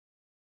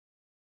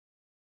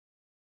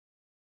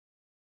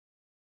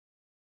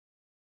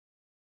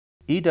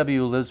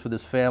E.W. lives with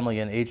his family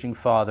and aging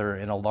father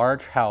in a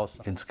large house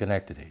in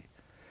Schenectady.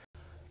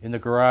 In the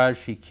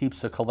garage, he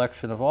keeps a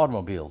collection of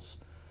automobiles.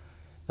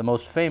 The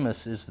most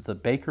famous is the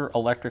Baker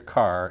electric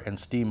car and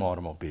steam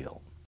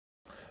automobile.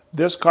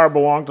 This car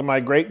belonged to my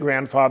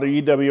great-grandfather,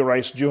 E.W.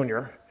 Rice Jr.,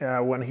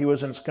 when he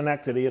was in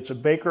Schenectady. It's a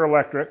Baker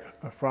electric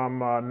from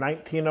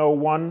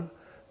 1901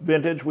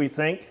 vintage, we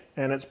think,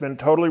 and it's been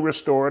totally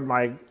restored.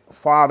 My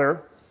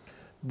father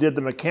did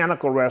the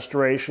mechanical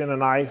restoration,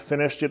 and I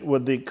finished it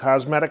with the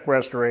cosmetic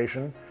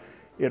restoration.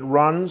 It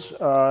runs,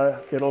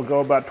 it'll go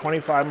about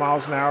 25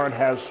 miles an hour. It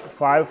has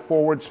 5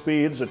 forward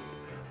speeds, a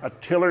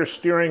tiller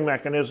steering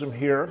mechanism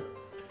here,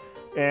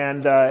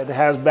 and it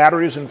has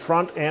batteries in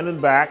front and in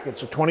back.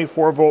 It's a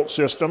 24-volt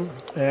system,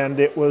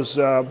 and it was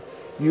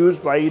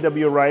used by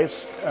E.W.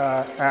 Rice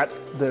at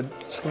the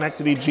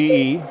Schenectady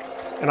GE.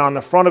 And on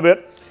the front of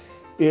it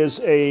is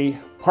a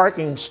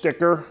parking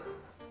sticker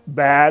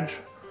badge,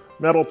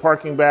 metal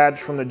parking badge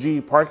from the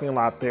GE parking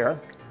lot there.